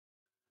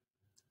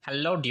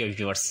Hello dear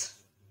viewers,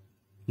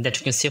 that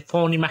you can see a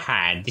phone in my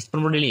hand. This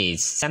phone model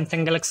is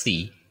Samsung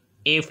Galaxy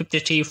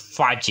A53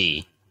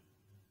 5G.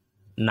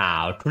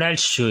 Now today I'll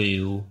show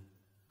you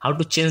how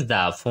to change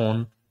the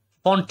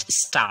font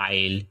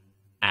style,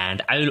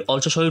 and I will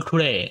also show you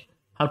today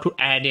how to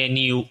add a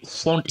new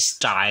font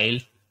style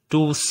to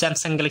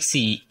Samsung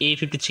Galaxy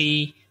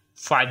A53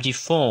 5G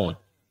phone.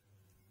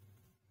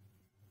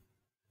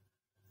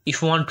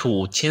 If you want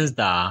to change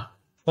the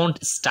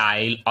font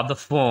style of the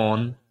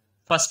phone,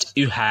 first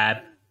you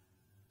have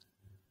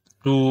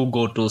to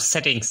go to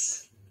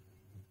settings,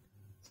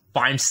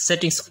 find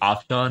settings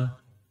option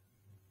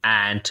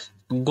and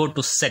go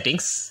to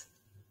settings.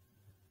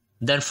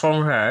 Then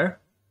from here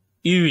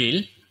you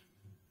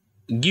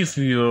will give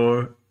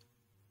your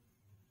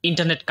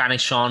internet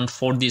connection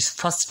for this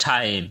first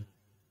time.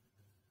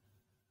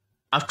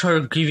 After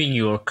giving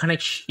your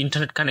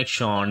internet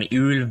connection,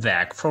 you will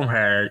back. From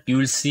here you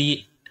will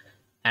see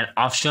an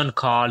option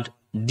called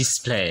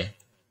display.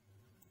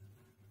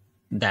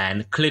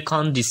 Then click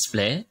on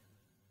display.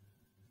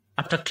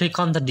 After click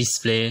on the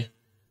display,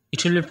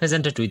 it will be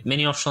presented with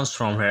many options.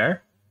 From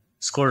here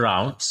scroll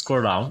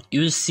down, you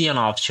will see an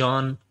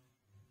option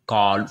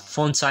called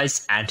font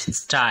size and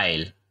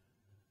style.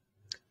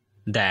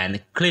 Then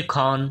click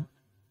on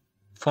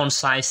font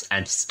size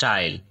and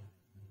style.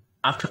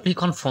 After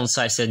click on font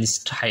size and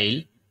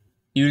style,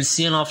 you will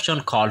see an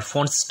option called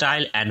font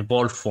style and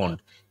bold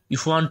font.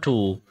 If you want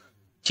to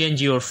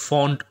change your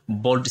font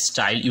bold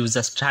style, you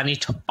just turn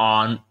it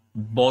on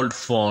bold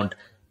font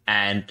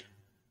and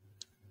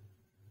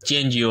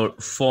change your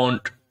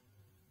font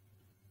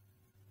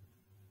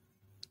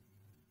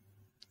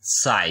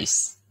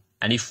size.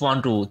 And if you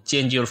want to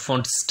change your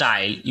font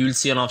style, you will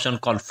see an option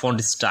called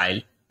font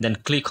style. Then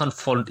click on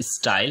font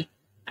style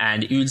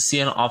and you will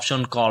see an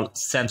option called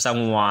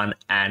Samsung one,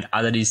 and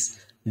other is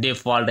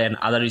default and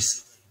other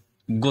is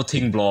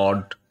Gothic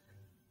blood,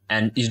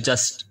 and you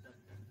just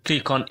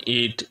click on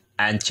it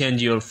and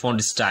change your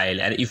font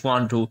style. And if you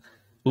want to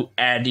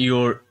add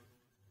your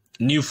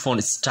new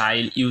font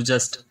style, you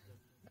just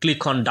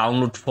click on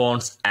download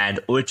fonts and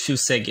wait few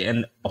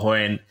seconds.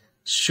 When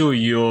show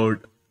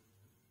your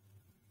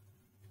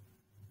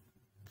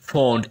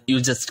font, you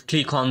just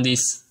click on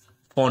this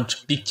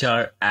font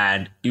picture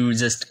and you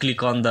just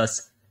click on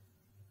this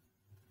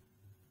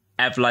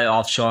apply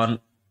option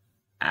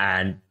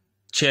and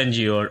change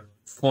your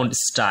font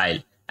style.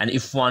 And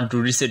if you want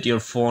to reset your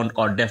font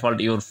or default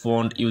your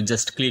font, you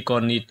just click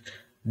on it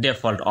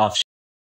default option.